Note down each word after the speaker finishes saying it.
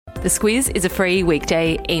The Squiz is a free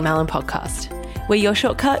weekday email and podcast. We're your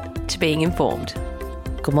shortcut to being informed.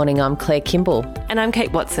 Good morning, I'm Claire Kimball. And I'm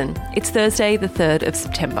Kate Watson. It's Thursday, the 3rd of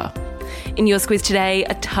September. In your Squiz today,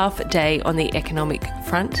 a tough day on the economic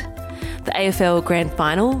front. The AFL Grand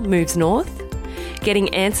Final moves north.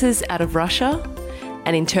 Getting answers out of Russia.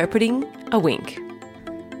 And interpreting a wink.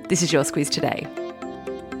 This is your Squiz today.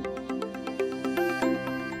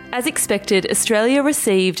 As expected, Australia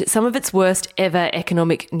received some of its worst ever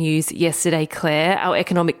economic news yesterday, Claire. Our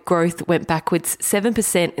economic growth went backwards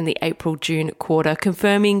 7% in the April-June quarter,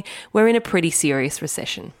 confirming we're in a pretty serious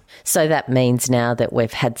recession. So that means now that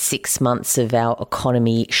we've had 6 months of our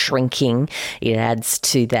economy shrinking. It adds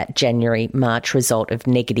to that January-March result of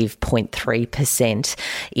negative 0.3%.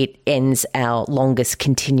 It ends our longest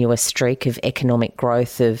continuous streak of economic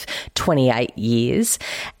growth of 28 years.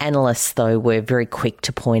 Analysts, though, were very quick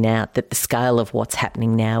to point out that the scale of what's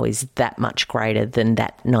happening now is that much greater than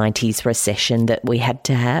that 90s recession that we had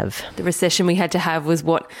to have. The recession we had to have was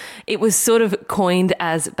what it was sort of coined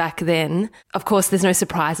as back then. Of course, there's no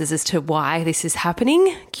surprises as to why this is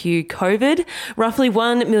happening. Cue COVID. Roughly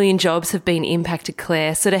 1 million jobs have been impacted,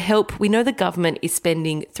 Claire. So to help, we know the government is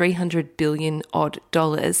spending $300 billion odd.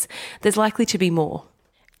 There's likely to be more.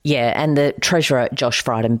 Yeah, and the Treasurer, Josh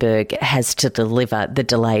Frydenberg, has to deliver the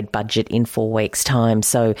delayed budget in 4 weeks' time.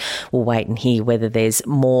 So we'll wait and hear whether there's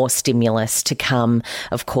more stimulus to come.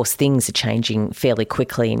 Of course, things are changing fairly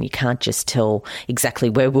quickly and you can't just tell exactly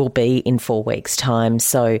where we'll be in 4 weeks' time.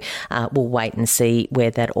 So we'll wait and see where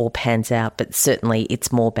that all pans out. But certainly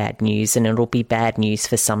it's more bad news, and it'll be bad news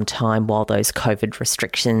for some time while those COVID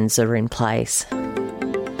restrictions are in place.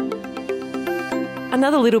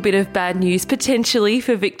 Another little bit of bad news potentially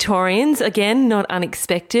for Victorians. Again, not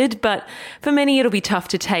unexpected, but for many it'll be tough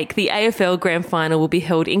to take. The AFL Grand Final will be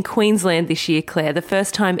held in Queensland this year, Claire, the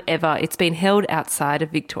first time ever it's been held outside of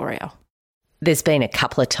Victoria. There's been a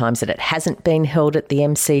couple of times that it hasn't been held at the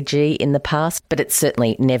MCG in the past, but it's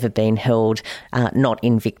certainly never been held not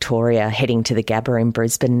in Victoria, heading to the Gabba in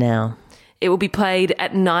Brisbane now. It will be played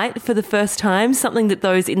at night for the first time, something that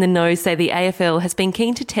those in the know say the AFL has been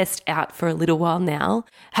keen to test out for a little while now.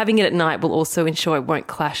 Having it at night will also ensure it won't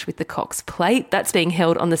clash with the Cox Plate. That's being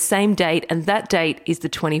held on the same date, and that date is the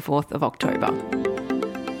 24th of October.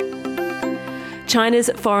 China's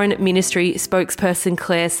Foreign Ministry spokesperson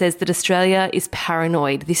Claire says that Australia is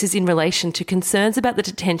paranoid. This is in relation to concerns about the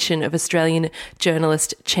detention of Australian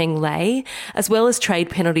journalist Cheng Lei, as well as trade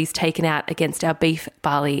penalties taken out against our beef,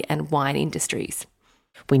 barley and wine industries.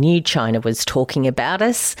 We knew China was talking about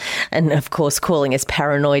us, and of course calling us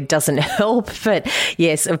paranoid doesn't help. But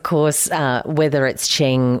yes, of course, whether it's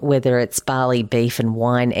Cheng, whether it's barley, beef and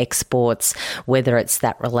wine exports, whether it's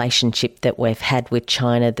that relationship that we've had with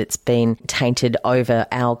China that's been tainted over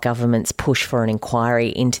our government's push for an inquiry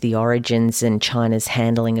into the origins and China's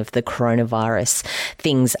handling of the coronavirus,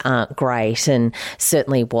 things aren't great. And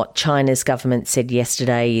certainly what China's government said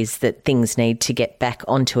yesterday is that things need to get back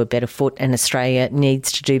onto a better foot and Australia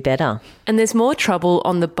needs to do better. And there's more trouble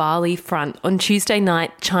on the barley front. On Tuesday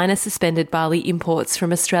night, China suspended barley imports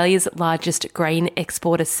from Australia's largest grain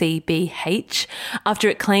exporter, CBH, after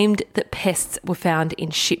it claimed that pests were found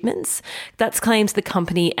in shipments. That's claims the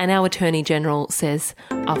company and our Attorney General says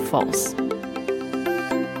are false.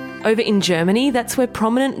 Over in Germany, that's where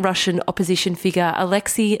prominent Russian opposition figure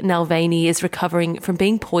Alexei Navalny is recovering from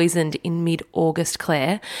being poisoned in mid-August,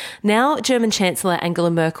 Claire. Now, German Chancellor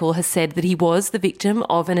Angela Merkel has said that he was the victim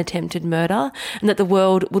of an attempted murder and that the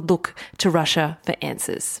world would look to Russia for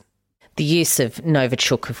answers. The use of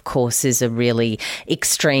Novichok, of course, is a really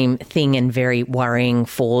extreme thing and very worrying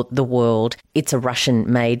for the world. It's a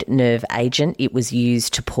Russian-made nerve agent. It was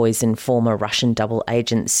used to poison former Russian double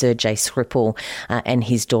agent Sergei Skripal and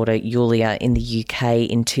his daughter Yulia in the UK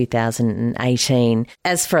in 2018.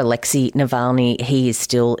 As for Alexei Navalny, he is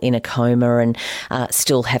still in a coma and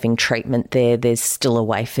still having treatment there. There's still a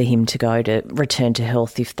way for him to go to return to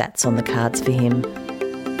health if that's on the cards for him.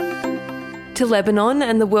 To Lebanon,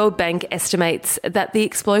 and the World Bank estimates that the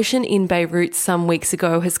explosion in Beirut some weeks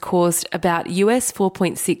ago has caused about US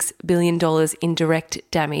 $4.6 billion in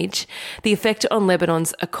direct damage. The effect on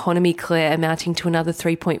Lebanon's economy, Claire, amounting to another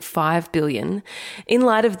 $3.5 billion. In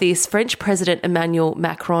light of this, French President Emmanuel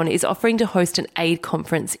Macron is offering to host an aid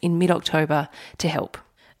conference in mid-October to help.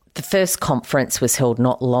 The first conference was held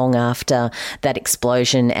not long after that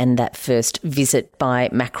explosion and that first visit by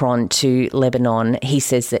Macron to Lebanon. He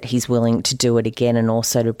says that he's willing to do it again and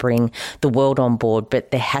also to bring the world on board,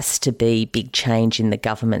 but there has to be big change in the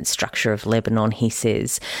government structure of Lebanon, he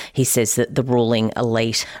says. He says that the ruling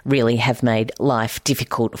elite really have made life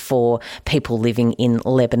difficult for people living in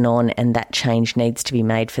Lebanon, and that change needs to be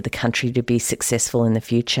made for the country to be successful in the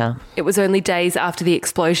future. It was only days after the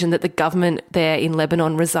explosion that the government there in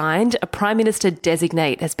Lebanon resigned. A Prime Minister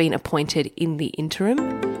designate has been appointed in the interim.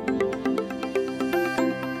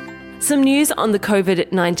 Some news on the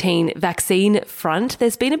COVID-19 vaccine front.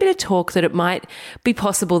 There's been a bit of talk that it might be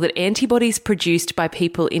possible that antibodies produced by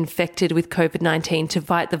people infected with COVID-19 to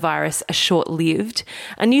fight the virus are short-lived.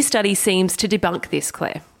 A new study seems to debunk this,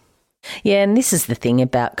 Claire. Yeah, and this is the thing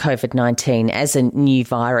about COVID-19. As a new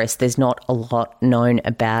virus, there's not a lot known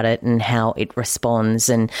about it and how it responds.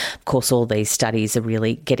 And, of course, all these studies are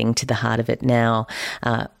really getting to the heart of it now.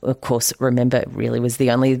 Of course, remember, it really was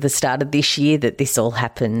the start of this year that this all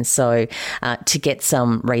happened. So to get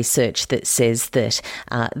some research that says that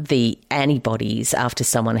the antibodies after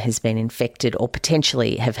someone has been infected or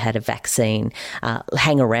potentially have had a vaccine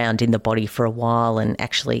hang around in the body for a while and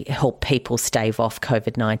actually help people stave off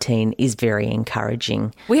COVID-19 is very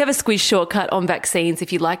encouraging. We have a Squiz shortcut on vaccines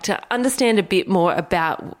if you'd like to understand a bit more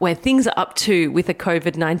about where things are up to with a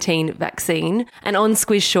COVID-19 vaccine. And on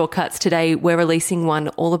Squiz shortcuts today, we're releasing one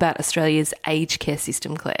all about Australia's aged care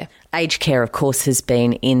system, Claire. Aged care, of course, has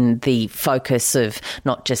been in the focus of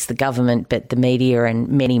not just the government, but the media and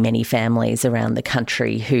many, many families around the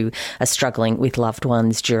country who are struggling with loved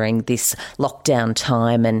ones during this lockdown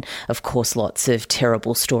time. And, of course, lots of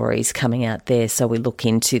terrible stories coming out there. So we look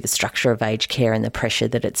into the structure of aged care and the pressure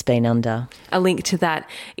that it's been under. A link to that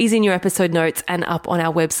is in your episode notes and up on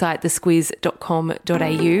our website,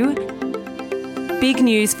 thesquiz.com.au. Big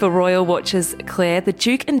news for royal watchers, Claire. The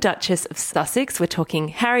Duke and Duchess of Sussex, we're talking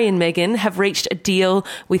Harry and Meghan, have reached a deal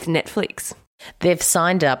with Netflix. They've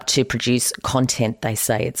signed up to produce content. They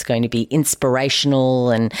say it's going to be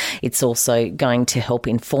inspirational and it's also going to help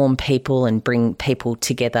inform people and bring people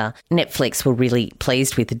together. Netflix were really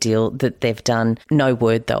pleased with the deal that they've done. No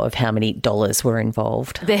word, though, of how many dollars were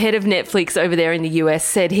involved. The head of Netflix over there in the US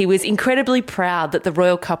said he was incredibly proud that the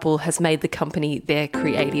royal couple has made the company their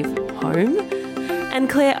creative home. And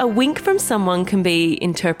Claire, a wink from someone can be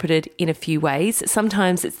interpreted in a few ways.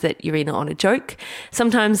 Sometimes it's that you're in on a joke.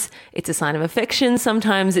 Sometimes it's a sign of affection.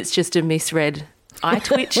 Sometimes it's just a misread eye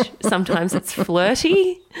twitch. Sometimes it's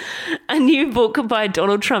flirty. A new book by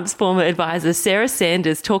Donald Trump's former advisor, Sarah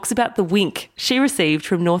Sanders, talks about the wink she received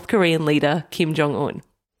from North Korean leader Kim Jong-un.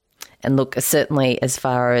 And look, certainly as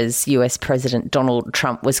far as US President Donald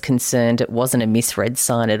Trump was concerned, it wasn't a misread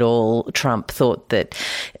sign at all. Trump thought that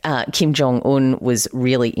Kim Jong-un was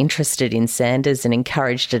really interested in Sanders and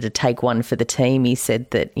encouraged her to take one for the team. He said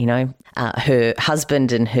that, her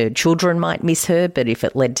husband and her children might miss her, but if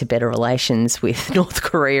it led to better relations with North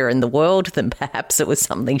Korea and the world, then perhaps it was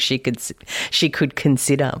something she could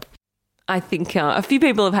consider. I think a few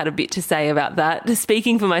people have had a bit to say about that.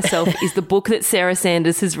 Speaking for myself is the book that Sarah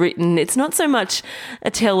Sanders has written. It's not so much a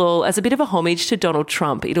tell-all as a bit of a homage to Donald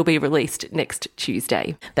Trump. It'll be released next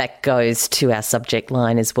Tuesday. That goes to our subject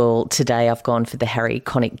line as well. Today I've gone for the Harry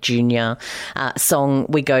Connick Jr. Song,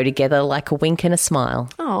 We Go Together Like a Wink and a Smile.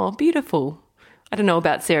 Oh, beautiful. I don't know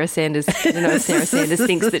about Sarah Sanders. I don't know if Sarah Sanders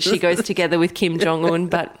thinks that she goes together with Kim Jong-un,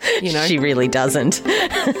 but, She really doesn't.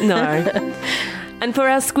 No. And for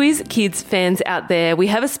our Squiz Kids fans out there, we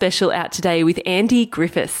have a special out today with Andy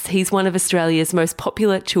Griffiths. He's one of Australia's most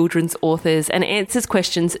popular children's authors and answers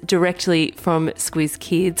questions directly from Squiz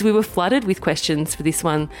Kids. We were flooded with questions for this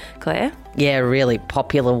one, Claire. Yeah, a really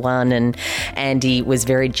popular one, and Andy was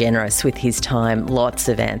very generous with his time. Lots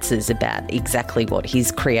of answers about exactly what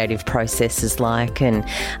his creative process is like and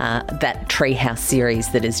that Treehouse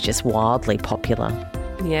series that is just wildly popular.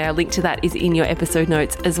 Yeah, a link to that is in your episode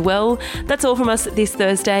notes as well. That's all from us this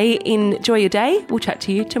Thursday. Enjoy your day. We'll chat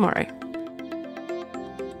to you tomorrow.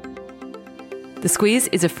 The Squiz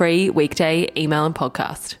is a free weekday email and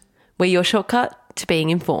podcast. We're your shortcut to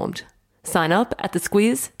being informed. Sign up at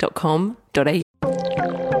thesquiz.com.au.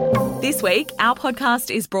 This week, our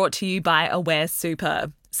podcast is brought to you by Aware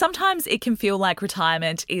Super. Sometimes it can feel like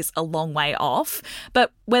retirement is a long way off,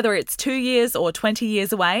 but whether it's 2 years or 20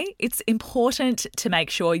 years away, it's important to make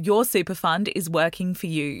sure your super fund is working for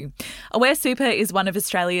you. Aware Super is one of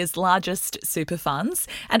Australia's largest super funds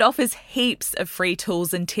and offers heaps of free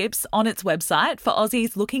tools and tips on its website for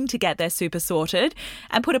Aussies looking to get their super sorted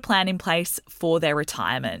and put a plan in place for their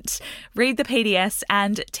retirement. Read the PDS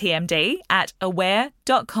and TMD at aware.com.au.